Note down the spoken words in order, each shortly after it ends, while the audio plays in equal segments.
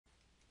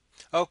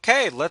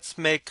Okay, let's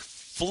make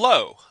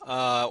Flow,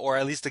 or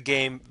at least a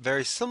game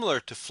very similar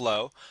to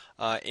Flow,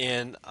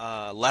 in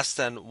less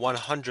than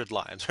 100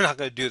 lines. We're not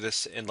going to do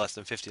this in less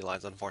than 50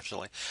 lines,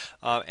 unfortunately.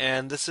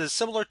 And this is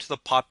similar to the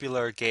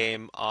popular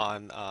game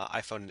on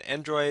iPhone and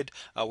Android,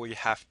 where you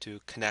have to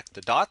connect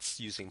the dots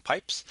using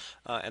pipes,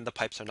 and the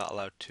pipes are not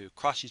allowed to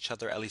cross each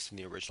other, at least in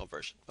the original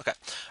version. Okay,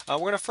 we're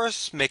going to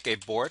first make a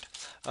board,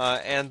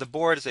 and the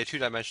board is a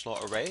two-dimensional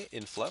array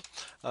in Flow.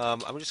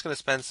 I'm just going to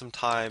spend some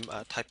time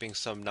typing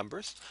some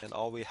numbers, and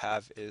all we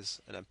have is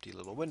an empty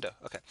little window.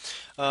 Okay.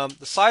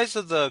 The size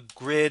of the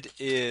grid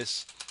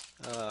is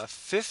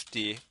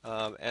 50,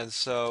 and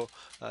so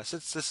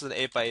since this is an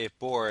 8 by 8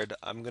 board,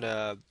 I'm going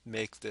to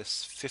make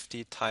this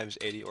 50 times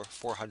 80, or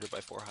 400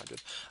 by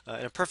 400.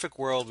 In a perfect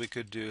world, we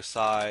could do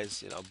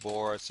size,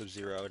 board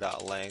sub-0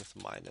 dot length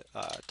minus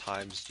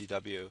times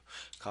GW,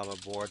 comma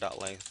board dot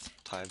length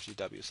times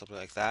GW, something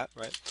like that,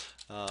 right?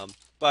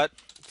 But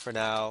for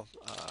now,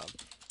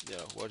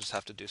 we'll just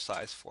have to do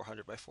size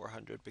 400 by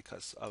 400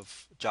 because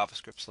of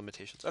JavaScript's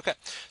limitations. Okay,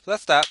 so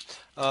that's that.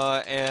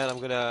 And I'm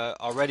going to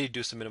already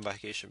do some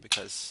minimization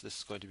because this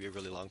is going to be a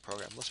really long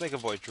program. Let's make a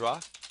void draw.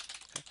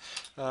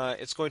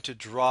 Okay. It's going to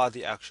draw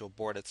the actual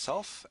board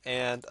itself,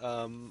 and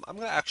I'm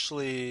going to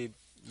actually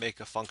make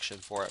a function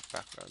for it,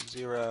 background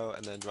 0,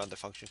 and then run the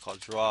function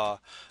called draw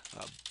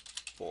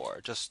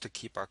board, just to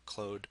keep our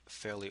code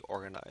fairly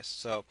organized.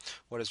 So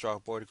what is draw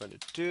board going to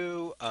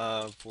do?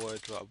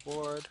 Void draw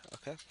board.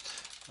 Okay.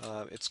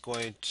 It's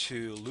going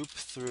to loop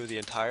through the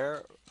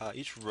entire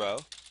each row,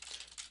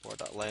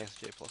 board.length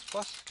j++,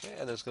 okay,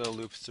 and it's going to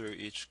loop through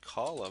each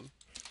column,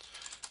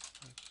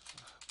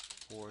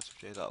 boards of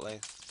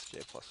j.length j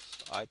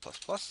plus I++,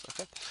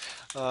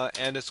 okay,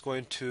 and it's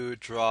going to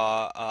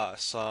draw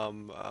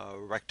some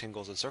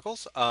rectangles and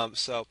circles.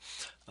 The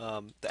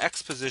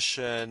x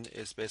position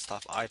is based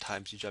off I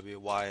times GW,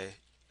 y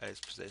is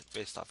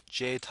based off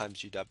j times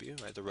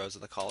GW, right, the rows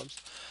and the columns.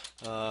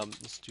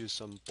 Let's do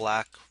some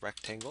black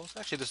rectangles.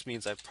 Actually, this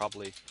means I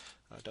probably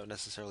don't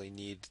necessarily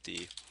need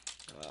the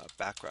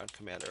background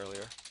command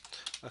earlier.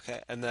 Okay,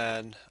 and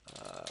then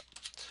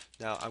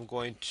now I'm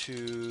going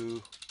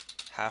to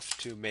have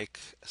to make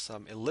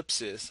some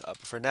ellipses. But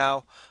for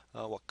now,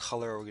 what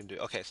color are we going to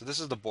do? Okay, so this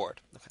is the board.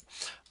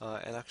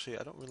 Okay, and actually,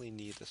 I don't really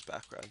need this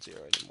background 0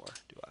 anymore,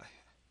 do I?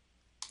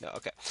 No,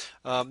 okay.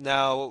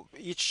 Now,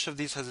 each of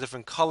these has a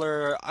different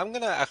color. I'm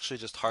going to actually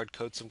just hard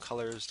code some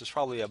colors. There's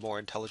probably a more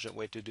intelligent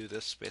way to do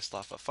this based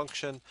off a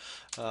function,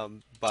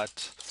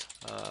 but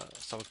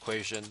some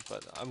equation.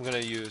 But I'm going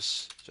to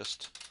use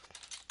just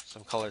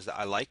some colors that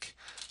I like.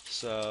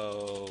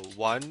 So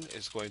one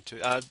is going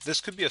to, this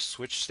could be a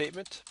switch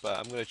statement, but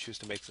I'm going to choose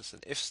to make this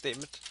an if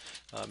statement,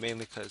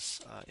 mainly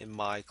because in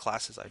my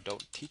classes I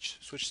don't teach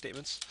switch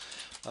statements.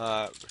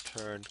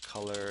 Return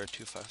color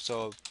 25.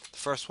 So the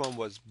first one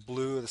was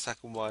blue, the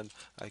second one,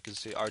 you can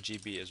see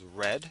RGB is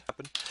red.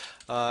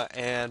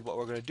 And what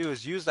we're going to do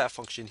is use that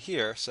function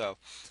here. So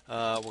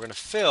we're going to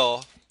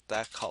fill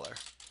that color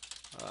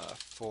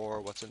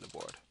for what's in the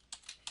board.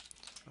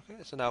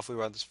 Okay, so now if we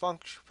run this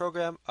function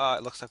program,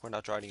 it looks like we're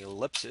not drawing any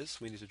ellipses.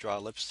 We need to draw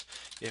ellipse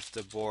if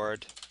the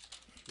board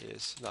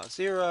is not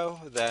 0,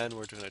 then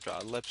we're going to draw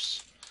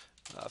ellipse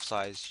of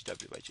size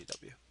GW by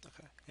GW.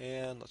 Okay,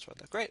 and let's run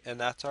that. Great, and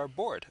that's our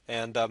board.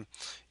 And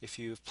if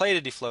you've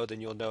played AnyFlow,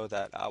 then you'll know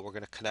that we're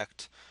going to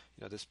connect,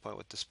 this point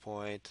with this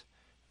point.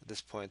 At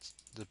this point,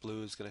 the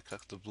blue is going to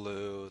connect the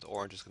blue, the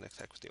orange is going to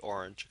connect with the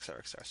orange,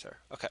 etc., etc., etc.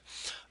 Okay,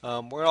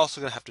 we're also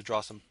going to have to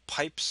draw some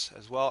pipes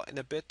as well in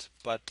a bit,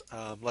 but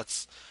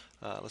let's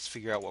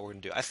figure out what we're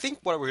going to do. I think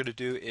what we're going to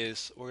do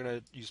is we're going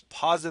to use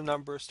positive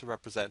numbers to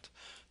represent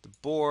the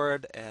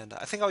board, and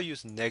I think I'll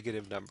use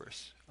negative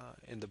numbers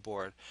in the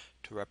board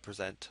to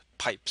represent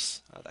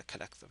pipes that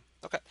connect them.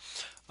 Okay,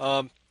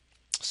 um,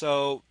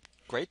 so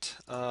great.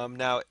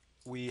 Now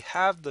we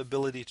have the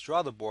ability to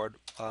draw the board.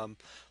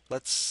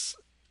 Let's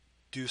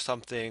do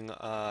something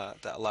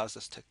that allows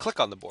us to click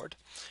on the board.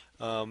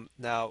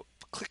 Now,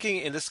 clicking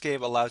in this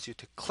game allows you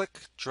to click,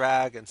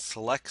 drag, and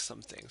select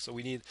something. So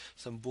we need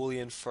some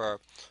Boolean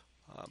for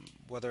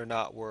whether or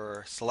not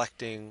we're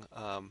selecting,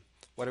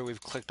 whether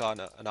we've clicked on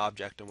an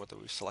object and whether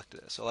we've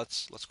selected it. So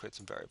let's create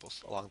some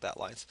variables along that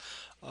lines.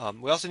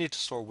 We also need to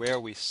store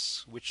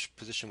which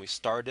position we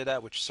started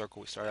at, which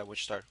circle we started at,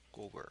 which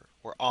circle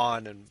we're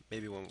on, and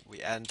maybe when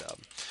we end.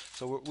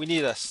 So we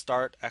need a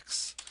start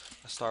x,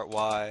 a start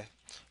y,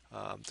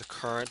 the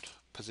current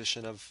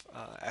position of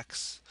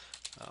x,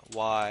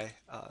 y.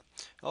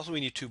 Also,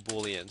 we need two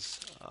booleans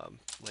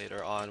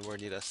later on. We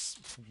need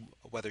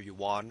whether you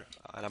won,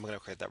 and I'm going to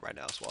create that right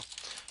now as well.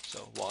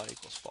 So won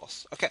equals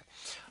false. Okay,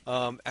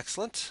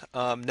 excellent.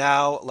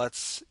 Now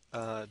let's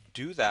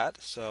do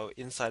that. So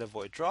inside of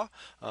void draw,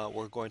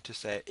 we're going to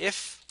say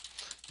if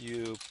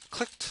you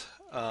clicked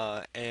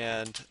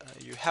and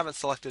you haven't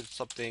selected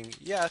something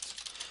yet,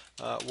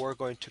 we're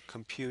going to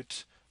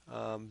compute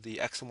the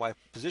x and y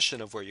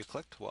position of where you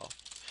clicked. Well,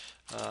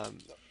 um,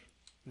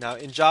 Now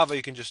in Java,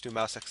 you can just do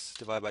mouse x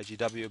divided by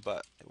GW,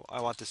 but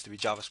I want this to be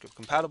JavaScript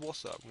compatible,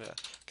 so I'm going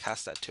to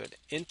cast that to an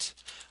int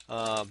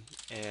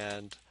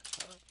and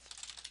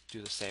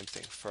do the same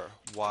thing for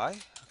y.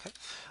 Okay,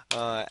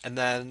 and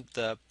then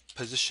the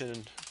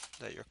position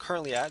that you're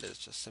currently at is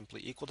just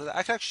simply equal to that.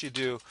 I can actually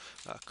do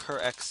cur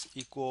x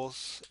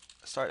equals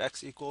start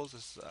x equals.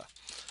 This is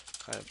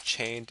kind of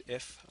chained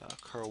if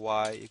cur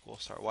y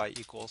equals start y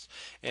equals,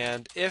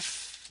 and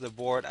if the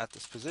board at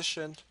this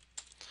position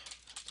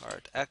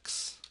start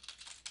x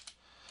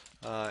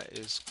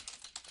is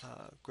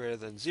greater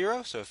than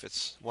 0, so if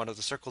it's one of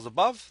the circles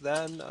above,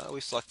 then we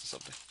selected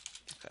something.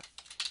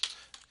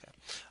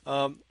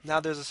 Okay. Now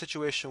there's a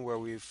situation where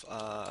we've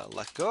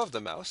let go of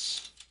the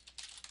mouse.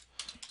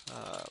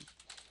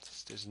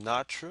 This is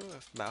not true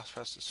if mouse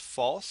press is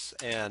false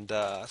and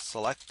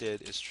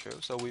selected is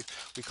true. So we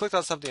clicked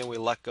on something and we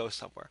let go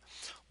somewhere.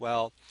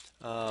 Well,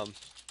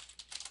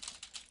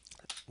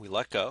 we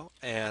let go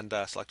and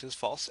selected is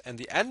false, and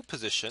the end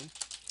position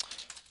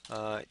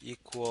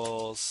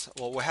equals,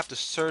 well, we have to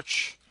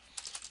search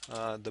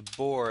the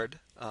board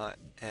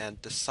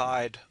and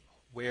decide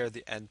where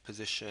the end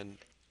position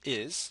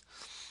is.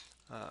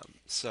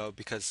 So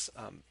because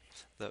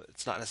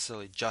it's not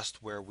necessarily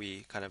just where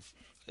we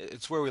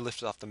it's where we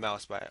lifted off the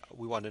mouse, but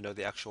we want to know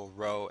the actual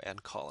row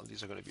and column.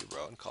 These are going to be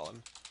row and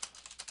column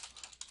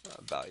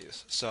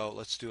values. So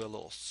let's do a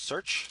little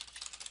search.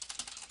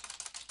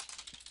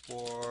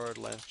 Board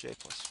length j++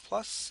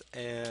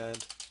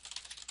 and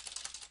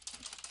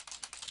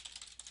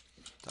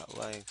dot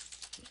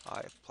length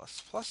I++.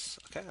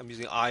 Okay, I'm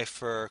using I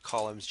for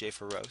columns, j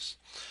for rows.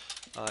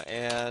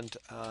 And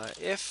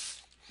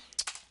if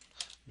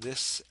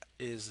this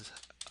is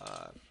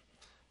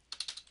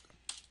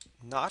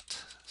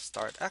not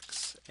start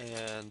x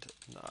and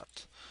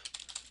not,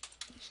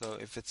 so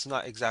if it's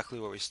not exactly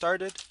where we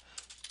started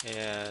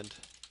and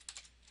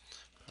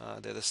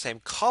they're the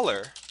same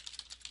color,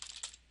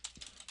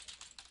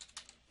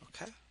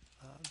 okay,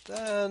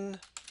 then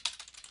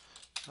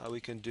we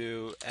can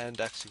do end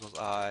x equals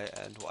I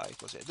and y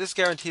equals j. This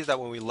guarantees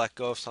that when we let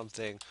go of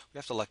something, we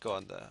have to let go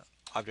on the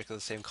object of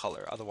the same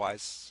color,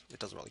 otherwise it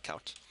doesn't really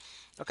count.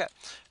 Okay,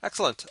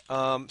 excellent.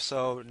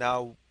 So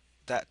now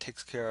that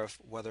takes care of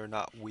whether or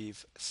not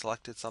we've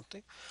selected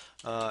something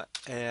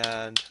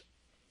and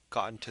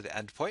gotten to the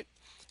endpoint.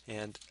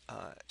 And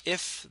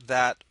if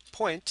that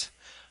point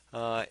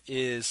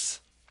is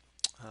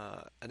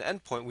an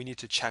endpoint, we need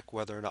to check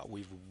whether or not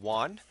we've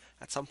won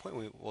at some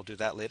point. We'll do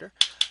that later.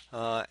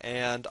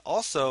 And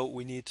also,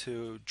 we need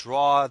to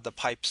draw the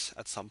pipes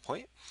at some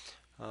point,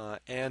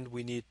 and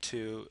we need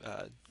to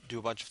do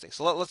a bunch of things.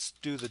 So let's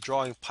do the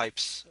drawing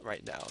pipes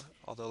right now.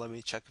 Although let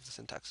me check if the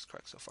syntax is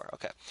correct so far.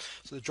 Okay,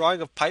 so the drawing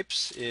of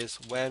pipes is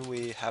when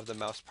we have the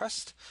mouse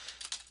pressed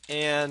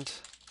and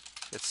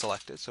it's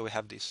selected. So we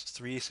have these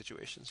three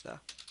situations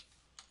now.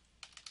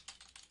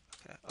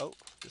 Okay. Oh,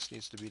 this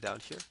needs to be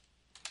down here.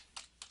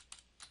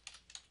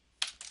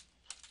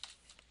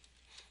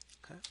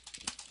 Okay.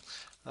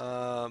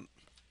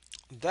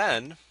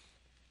 Then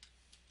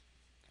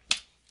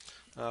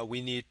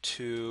we need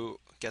to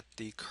get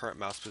the current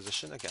mouse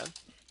position again,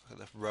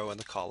 the row and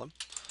the column.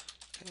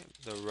 Okay,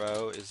 the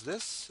row is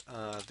this,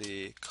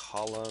 the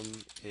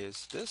column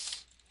is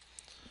this.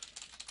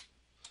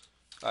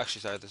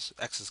 Actually, sorry, this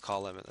x is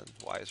column and then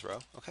y is row.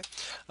 Okay,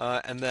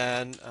 and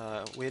then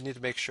we need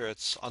to make sure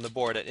it's on the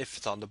board. And if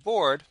it's on the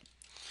board,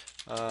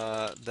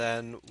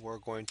 then we're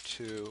going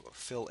to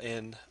fill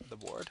in the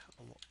board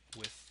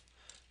with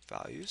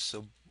values.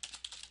 So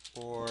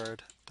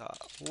board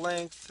dot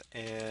length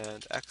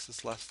and x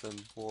is less than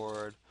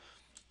board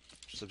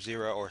sub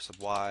 0 or sub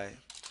y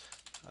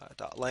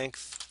dot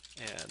length,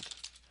 and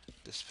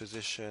this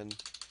position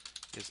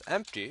is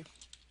empty.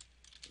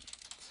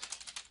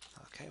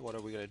 Okay, what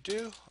are we going to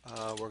do?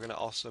 We're going to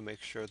also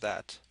make sure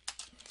that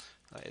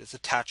it is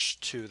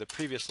attached to the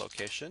previous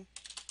location.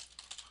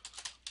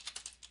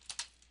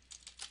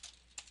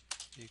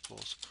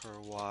 Equals cur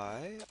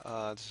y.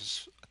 This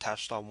is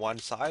attached on one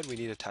side. We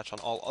need to attach on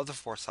all other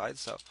four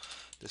sides. So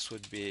this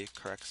would be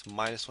cur x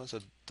minus 1. So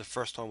the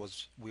first one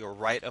was we were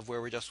right of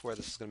where we just were.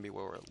 This is going to be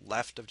where we're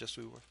left of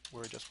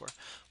where we just were.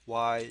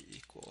 Y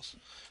equals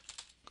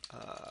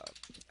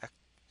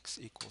x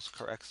equals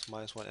cur x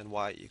minus 1 and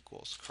y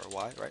equals cur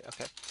y, right?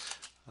 Okay.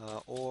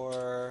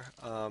 Or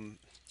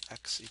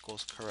x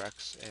equals cur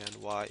x and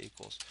y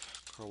equals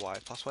cur y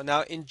plus 1.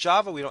 Now in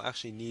Java we don't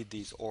actually need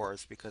these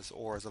ors because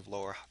or is of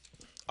lower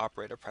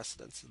operator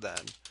precedence than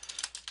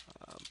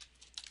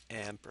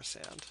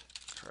ampersand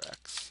cur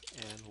x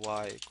and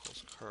y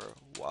equals cur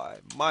y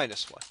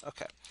minus 1.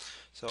 Okay,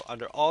 so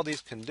under all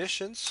these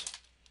conditions,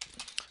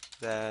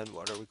 then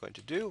what are we going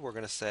to do? We're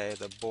going to say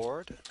the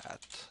board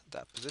at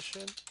that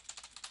position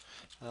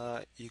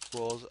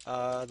equals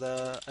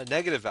a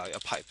negative value, a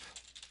pipe.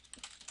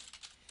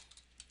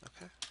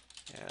 Okay,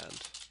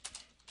 and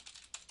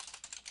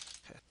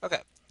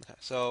okay.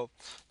 So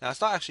now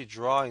it's not actually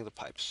drawing the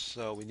pipes,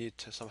 so we need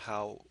to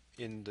somehow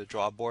in the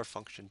draw board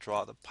function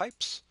draw the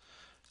pipes.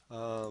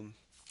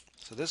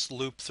 So this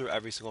looped through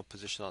every single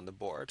position on the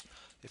board.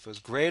 If it was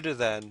greater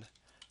than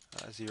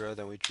 0,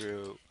 then we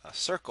drew a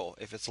circle.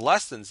 If it's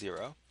less than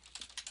 0,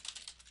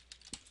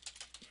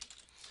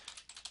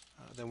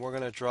 then we're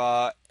going to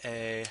draw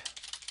a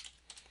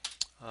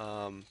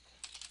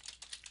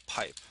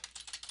pipe.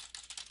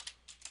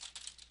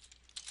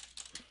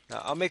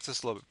 Now I'll make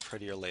this a little bit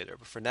prettier later,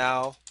 but for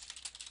now,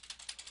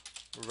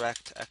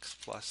 rect x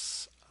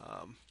plus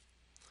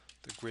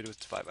the grid width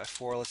divided by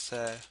 4, let's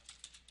say.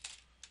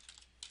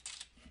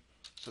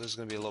 So this is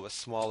going to be a little bit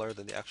smaller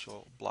than the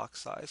actual block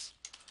size.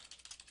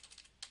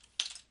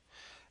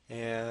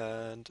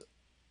 And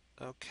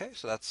okay,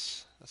 so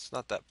that's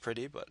not that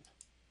pretty, but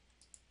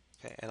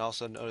okay. And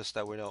also notice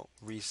that we don't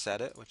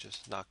reset it, which is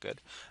not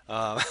good.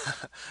 Um,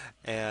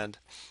 and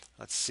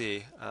let's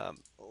see.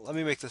 Let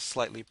me make this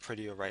slightly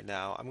prettier right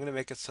now. I'm going to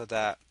make it so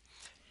that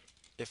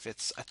if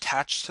it's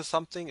attached to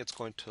something, it's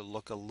going to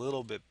look a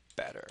little bit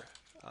better.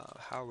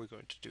 How are we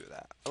going to do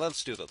that?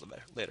 Let's do that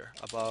later.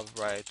 Above,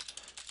 right,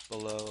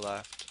 below,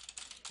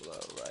 left, below,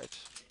 right.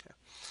 Okay.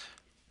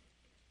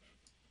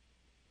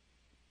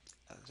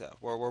 So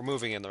we're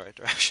moving in the right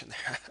direction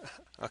there.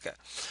 Okay.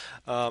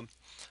 Um,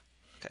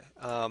 okay.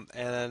 And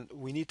then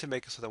we need to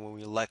make it so that when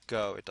we let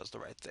go, it does the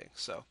right thing.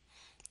 So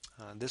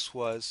this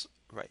was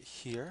right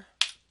here.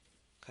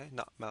 Okay,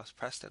 not mouse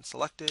pressed and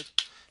selected.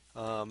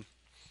 Um,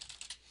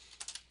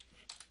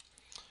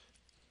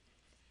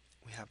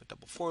 we have a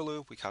double for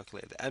loop. We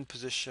calculate the end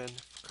position,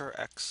 cur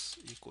x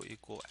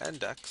equal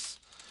end x,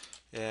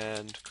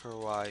 and cur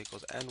y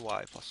equals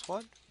ny plus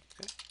 1.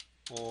 Okay,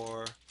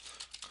 or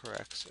cur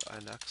x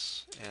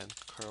nx and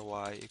cur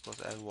y equals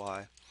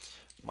ny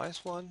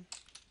minus 1,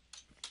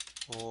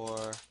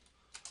 or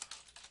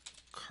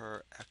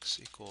cur x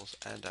equals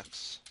end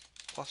x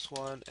plus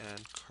 1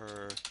 and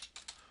cur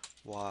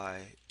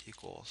y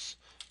equals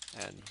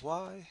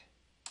ny,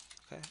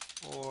 okay,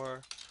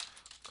 or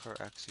cur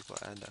x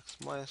equals end x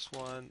minus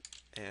 1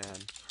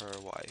 and cur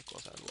y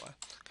equals ny.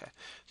 Okay,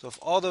 so if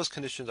all those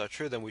conditions are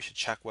true, then we should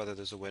check whether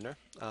there's a winner.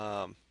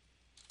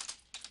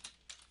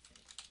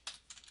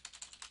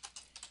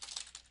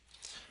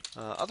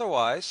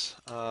 Otherwise,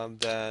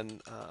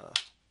 then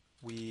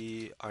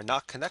we are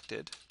not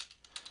connected,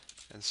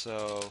 and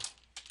so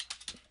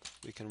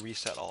we can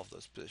reset all of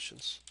those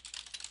positions.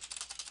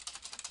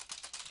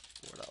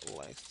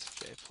 Board.length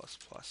j plus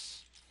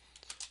plus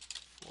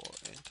for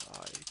int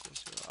I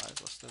equals 0, I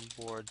less than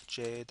board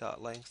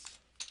j.length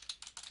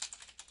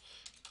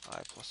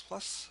I plus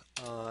plus,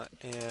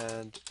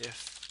 and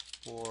if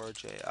for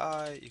ji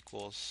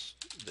equals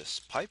this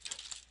pipe,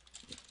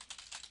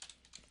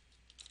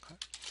 okay,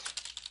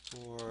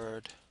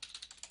 board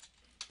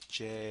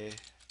ji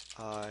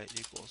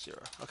equals 0.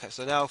 Okay,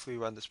 so now if we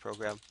run this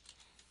program,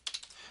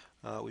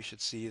 we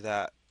should see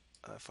that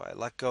if I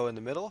let go in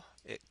the middle,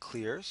 it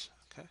clears,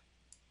 okay,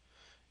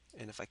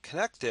 and if I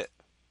connect it,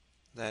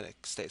 then it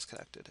stays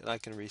connected, and I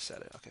can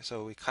reset it. Okay,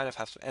 so we kind of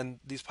have to, and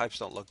these pipes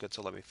don't look good,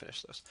 so let me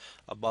finish those.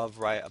 Above,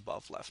 right,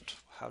 above, left.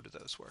 How do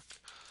those work?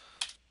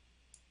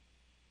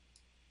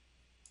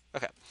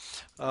 Okay.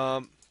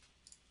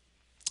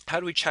 How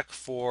do we check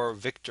for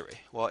victory?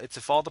 Well, it's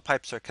if all the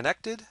pipes are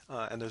connected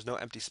and there's no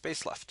empty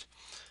space left.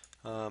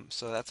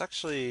 So that's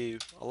actually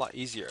a lot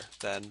easier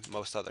than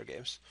most other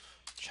games.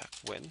 Check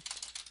win,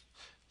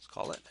 let's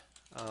call it.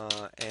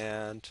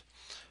 And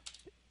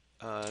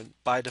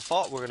by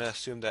default, we're going to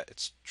assume that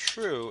it's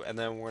true, and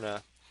then we're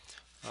going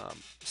to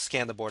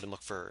scan the board and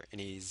look for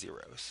any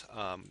zeros.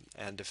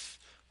 And if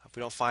we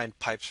don't find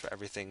pipes for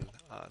everything,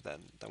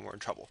 then we're in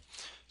trouble.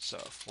 So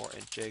for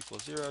int j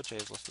equals 0, j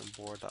is less than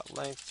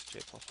board.length, j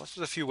plus plus.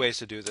 There's a few ways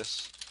to do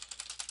this.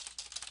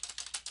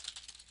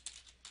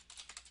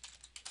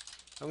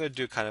 I'm going to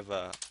do kind of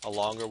a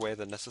longer way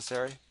than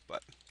necessary,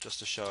 but just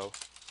to show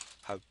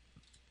how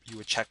you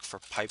would check for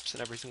pipes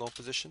in every single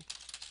position.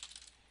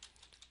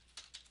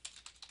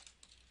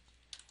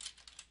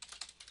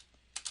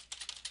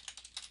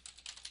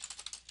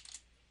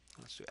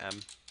 Let's do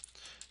M.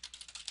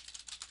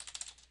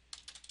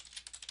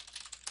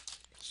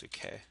 Let's do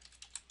K.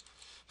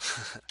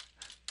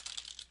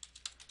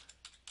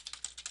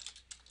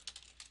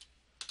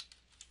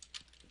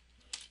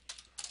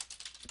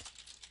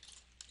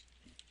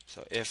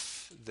 So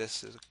if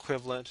this is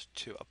equivalent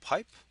to a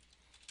pipe,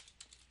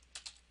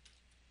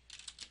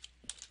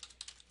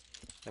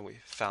 then we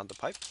found the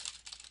pipe.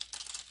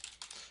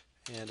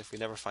 And if we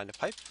never find a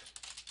pipe,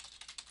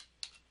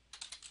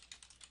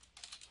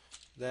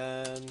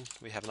 then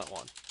we have not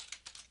won.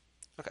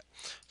 Okay,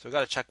 so we've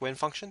got a check win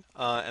function,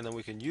 and then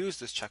we can use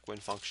this check win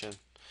function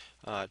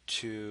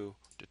to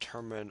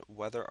determine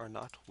whether or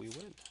not we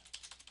win.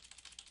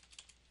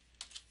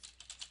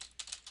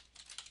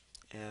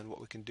 And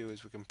what we can do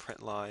is we can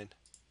print line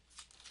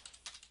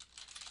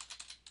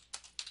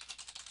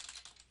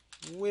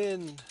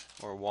win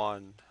or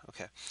won.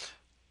 Okay,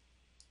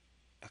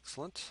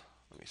 excellent.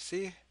 Let me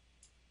see.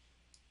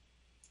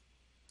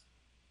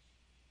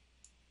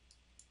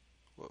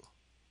 Whoa,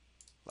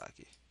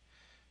 laggy.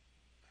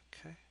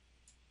 Okay.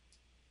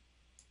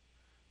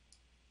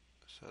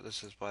 So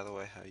this is, by the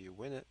way, how you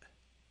win it.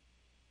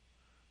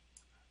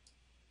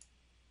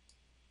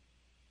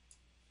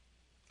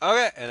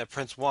 Okay, and it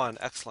prints 1.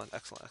 Excellent,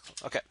 excellent,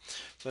 excellent. Okay,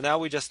 so now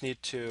we just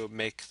need to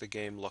make the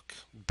game look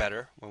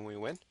better when we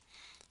win.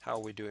 How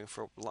are we doing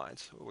for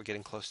lines? We're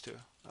getting close to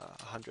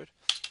 100.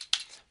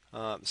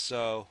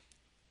 So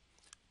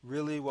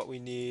really what we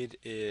need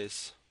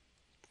is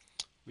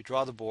we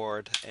draw the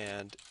board,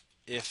 and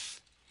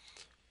if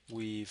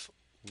we've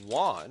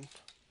won,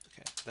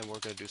 okay, then we're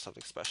going to do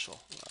something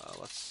special.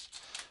 Let's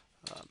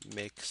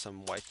make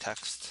some white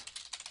text.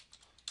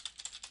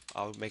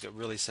 I'll make it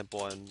really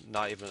simple and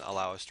not even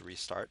allow us to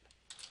restart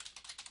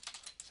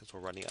since we're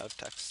running out of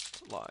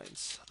text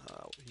lines.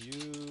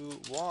 You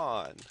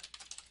won.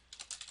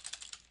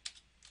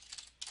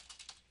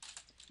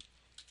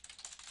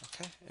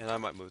 Okay, and I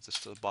might move this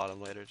to the bottom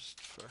later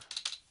just for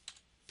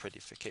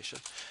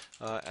prettyfication.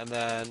 And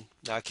then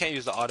now I can't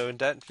use the auto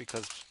indent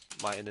because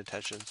my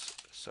indentation's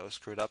so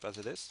screwed up as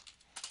it is.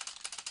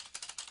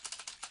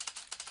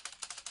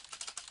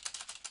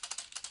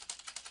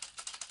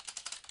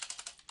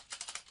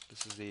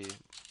 This is the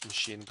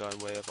machine gun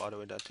way of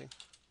auto indenting.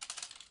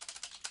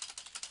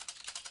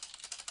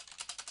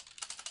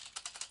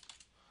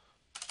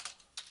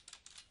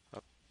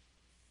 Oh.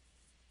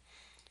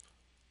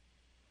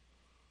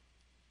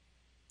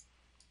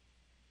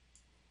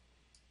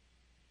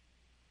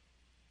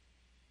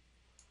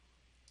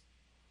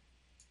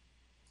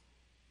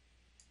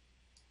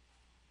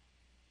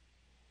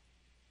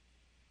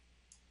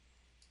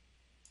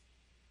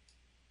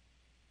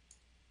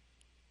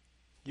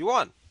 You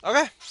won.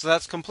 Okay, so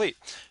that's complete.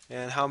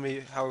 And how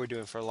are we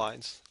doing for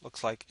lines?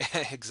 Looks like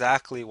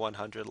exactly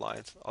 100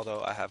 lines,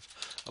 although I have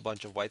a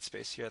bunch of white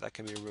space here that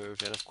can be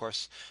removed. And of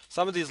course,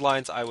 some of these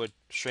lines I would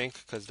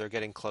shrink because they're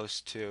getting close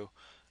to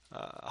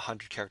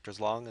 100 characters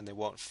long and they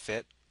won't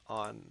fit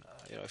on,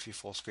 if you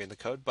full screen the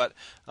code. But,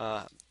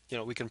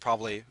 we can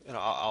probably,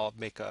 I'll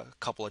make a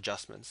couple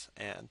adjustments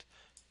and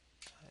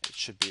it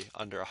should be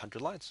under 100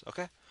 lines.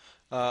 Okay.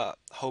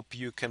 Hope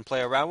you can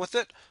play around with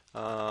it.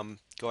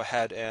 Go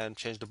ahead and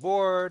change the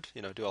board,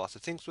 do lots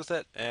of things with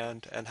it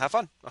and have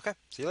fun. Okay.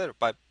 See you later.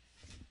 Bye.